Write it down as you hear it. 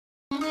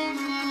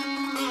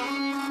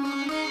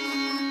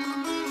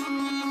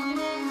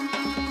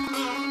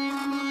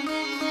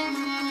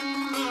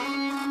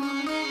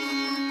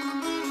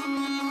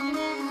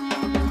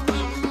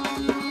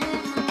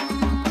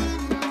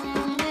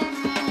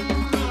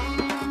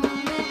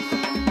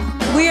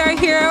We are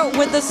here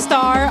with the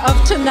star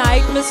of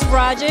tonight, Miss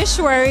Raje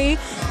Shwari.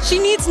 She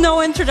needs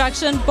no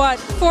introduction, but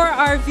for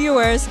our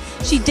viewers,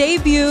 she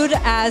debuted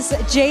as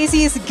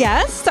Jay-Z's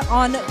guest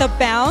on The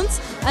Bounce,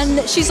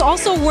 and she's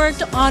also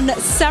worked on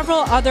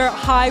several other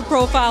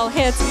high-profile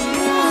hits.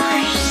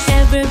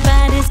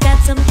 Everybody's got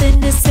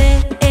something to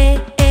say,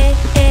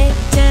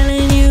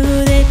 telling you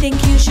who they think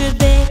you should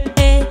be.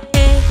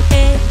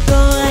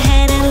 Go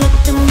ahead and look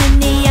them in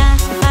the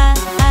eye.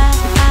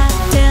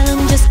 Tell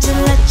them just to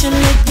let you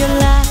live your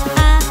life.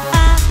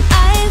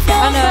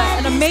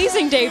 An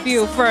amazing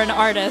debut for an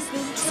artist.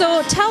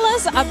 So tell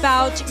us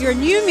about your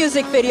new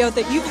music video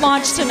that you've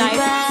launched tonight.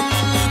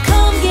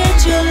 Come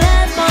get your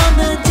life on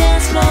the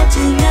dance floor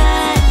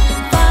tonight.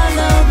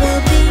 Follow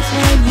the beat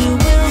and you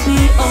will be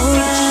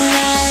alright.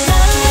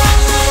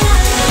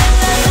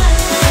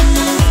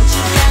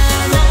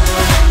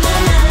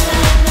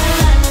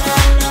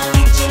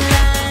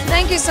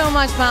 Thank you so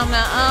much,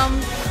 Bhavna.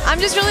 I'm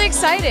just really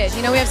excited.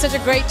 You know, we have such a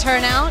great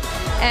turnout,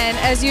 and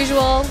as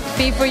usual,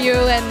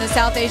 B4U and the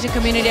South Asian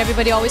community,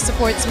 everybody always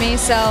supports me.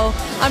 So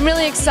I'm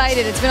really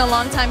excited. It's been a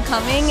long time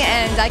coming,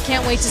 and I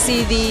can't wait to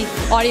see the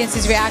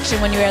audience's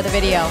reaction when you air the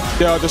video.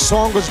 Yeah, the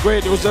song was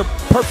great. It was a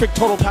perfect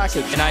total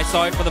package. And I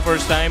saw it for the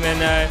first time,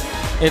 and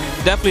it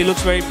definitely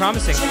looks very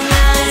promising.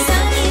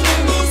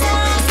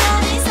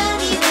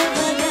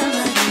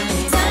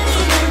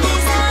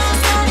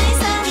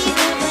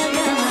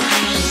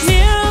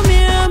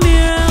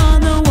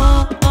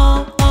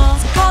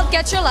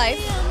 Get your life.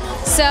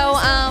 So,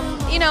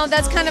 you know,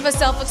 that's kind of a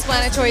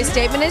self-explanatory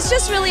statement. It's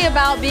just really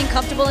about being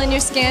comfortable in your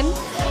skin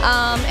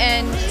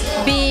and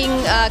being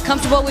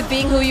comfortable with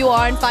being who you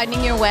are and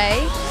finding your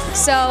way.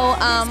 So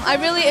I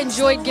really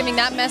enjoyed giving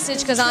that message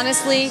because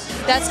honestly,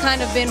 that's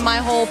kind of been my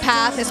whole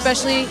path,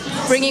 especially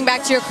bringing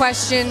back to your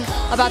question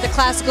about the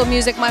classical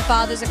music. My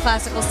father's a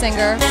classical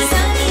singer.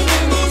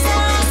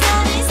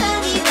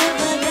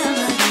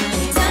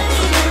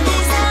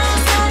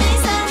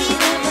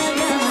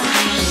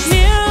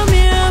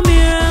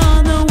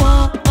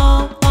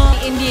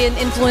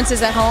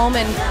 Influences at home,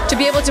 and to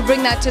be able to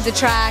bring that to the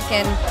track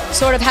and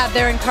sort of have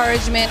their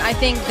encouragement. I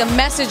think the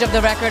message of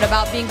the record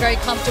about being very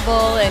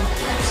comfortable and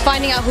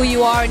finding out who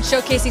you are and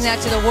showcasing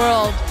that to the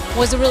world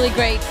was a really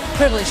great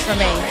privilege for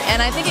me,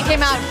 and I think it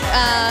came out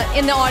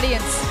in the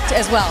audience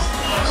as well.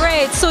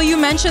 Great. So you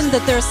mentioned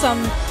that there's some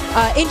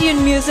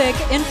Indian music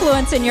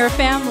influence in your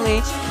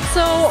family.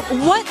 So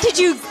what did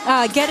you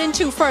get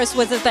into first?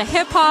 Was it the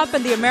hip-hop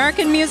and the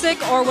American music,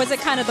 or was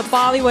it kind of the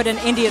Bollywood and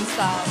Indian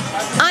style?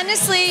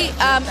 Honestly,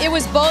 it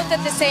was both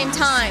at the same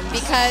time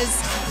because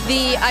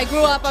I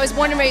was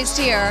born and raised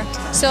here,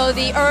 so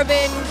the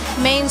urban,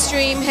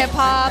 mainstream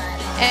hip-hop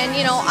and,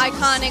 you know,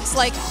 iconics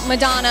like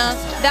Madonna,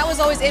 that was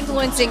always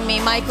influencing me,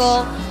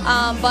 Michael.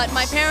 But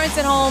my parents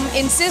at home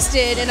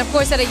insisted, and of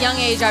course at a young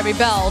age I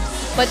rebelled,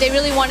 but they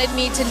really wanted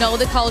me to know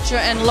the culture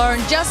and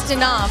learn just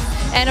enough.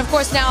 And of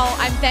course now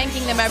I'm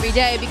thanking them every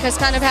day because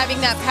kind of having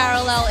that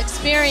parallel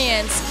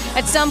experience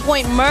at some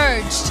point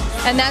merged,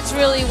 and that's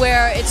really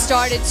where it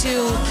started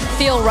to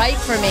feel right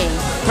for me,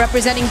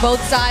 representing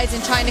both sides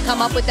and trying to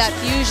come up with that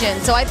fusion.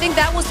 So I think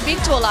that will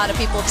speak to a lot of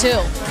people too.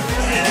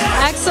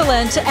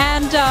 Excellent.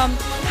 And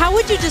how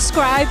would you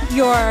describe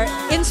your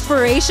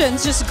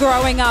inspirations just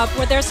growing up?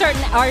 Were there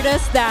certain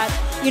artists that,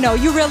 you know,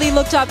 you really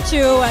looked up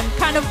to and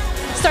kind of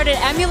started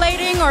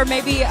emulating, or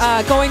maybe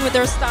going with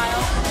their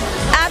style?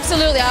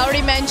 Absolutely. I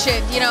already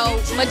mentioned, you know,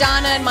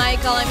 Madonna and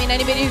Michael. I mean,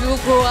 anybody who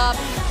grew up,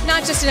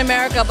 not just in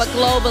America, but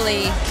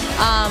globally,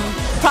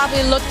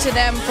 probably looked to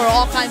them for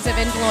all kinds of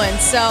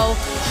influence. So,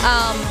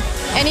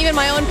 and even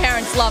my own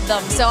parents loved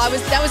them. So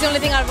that was the only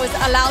thing I was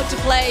allowed to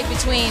play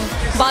between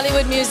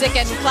Bollywood music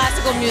and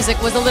classical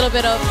music, was a little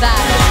bit of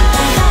that.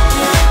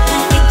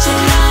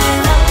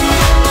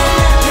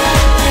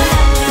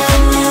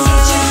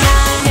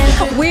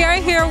 We are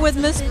here with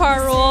Miss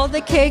Parul,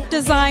 the cake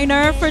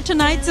designer for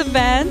tonight's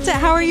event.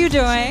 How are you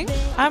doing?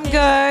 I'm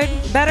good.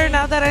 Better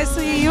now that I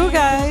see you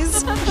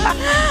guys.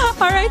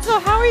 All right, so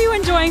how are you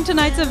enjoying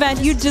tonight's event?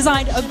 You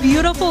designed a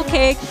beautiful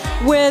cake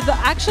with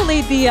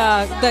actually the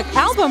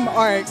album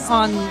art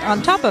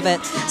on top of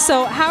it.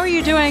 So how are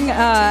you doing?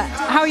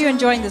 How are you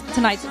enjoying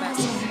tonight's event?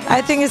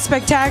 I think it's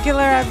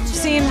spectacular. I've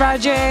seen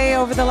Raje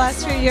over the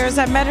last few years.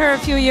 I met her a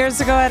few years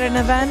ago at an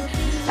event,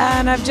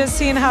 and I've just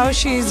seen how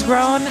she's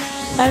grown,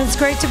 and it's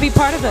great to be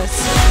part of this.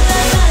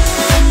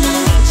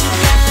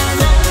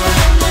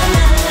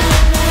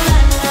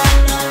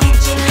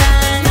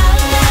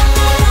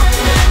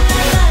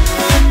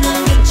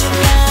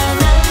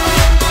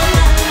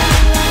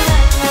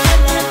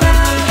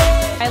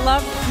 I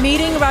love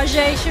meeting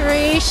Raje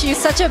Shwari. She's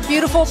such a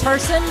beautiful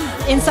person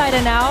inside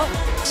and out.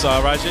 So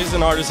Raje's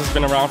an artist that's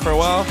been around for a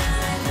while.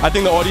 I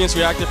think the audience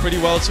reacted pretty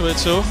well to it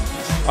too.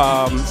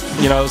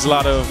 You know, there was a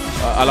lot of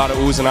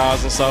oohs and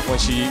ahs and stuff when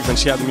she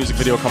had the music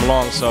video come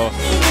along. So.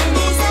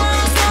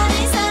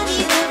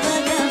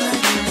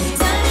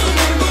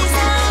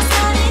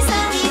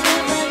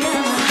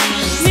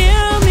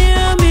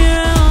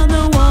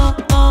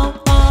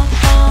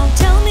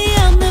 Tell me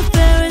I'm the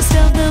fairest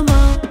of them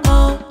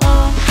all.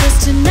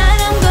 Just to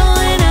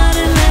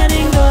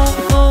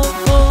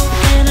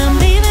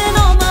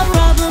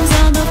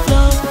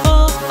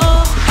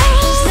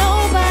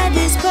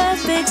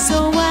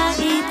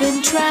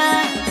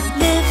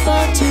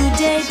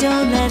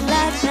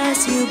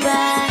pass you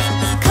by.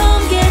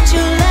 Come get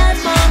your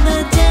life on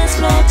the dance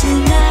floor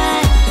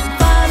tonight.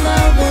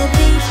 Follow the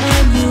beat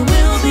and you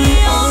will be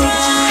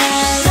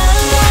alright.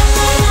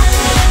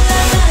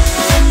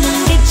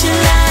 Get your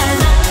life.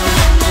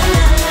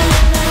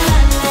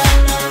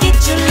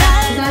 Get your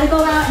life. You gotta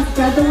go out and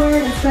spread the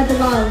word and spread the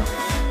love.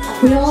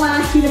 We all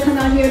asked you to come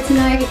out here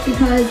tonight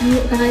because you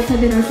guys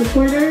have been our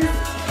supporters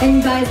and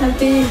you guys have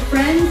been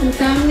friends and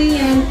family,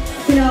 and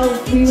you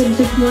know, we would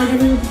just want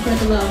everyone to spread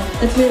the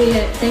love. That's really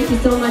it. Thank you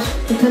so much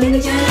for coming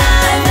again.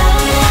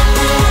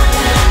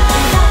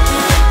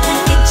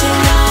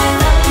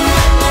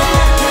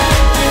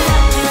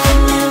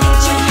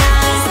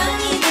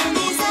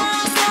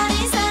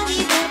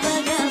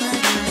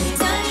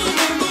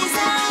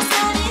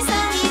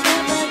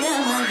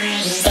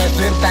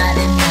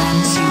 Everybody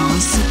knows you a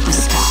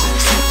superstar,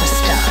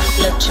 superstar.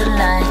 Let your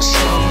light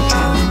shine,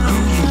 tell them who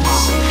you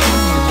are.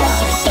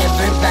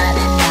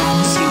 Everybody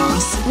knows you a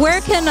superstar.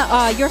 Where can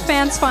your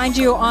fans find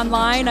you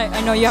online?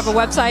 I know you have a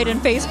website and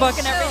Facebook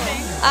and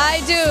everything.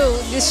 I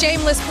do, the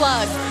shameless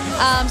plug.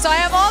 So I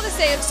have all the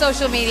same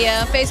social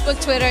media, Facebook,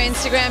 Twitter,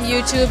 Instagram,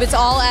 YouTube. It's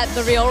all at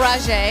The Real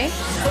Raje.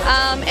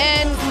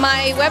 And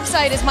my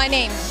website is my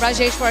name,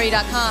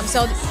 rajeshwari.com.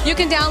 So you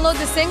can download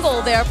the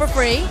single there for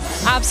free.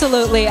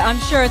 Absolutely. I'm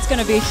sure it's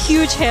going to be a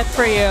huge hit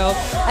for you.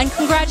 And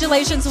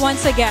congratulations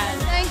once again.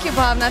 Thank you,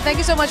 Bhavna. Thank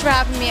you so much for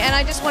having me. And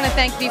I just want to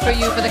thank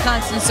B4U for the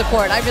constant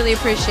support. I really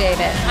appreciate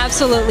it.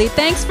 Absolutely.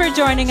 Thanks for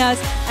joining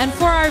us. And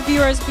for our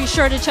viewers, be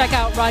sure to check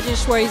out Raje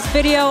Shwari's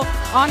video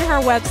on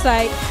her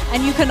website.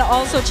 And you can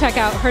also check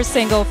out her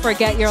single,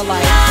 Forget Your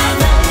Life.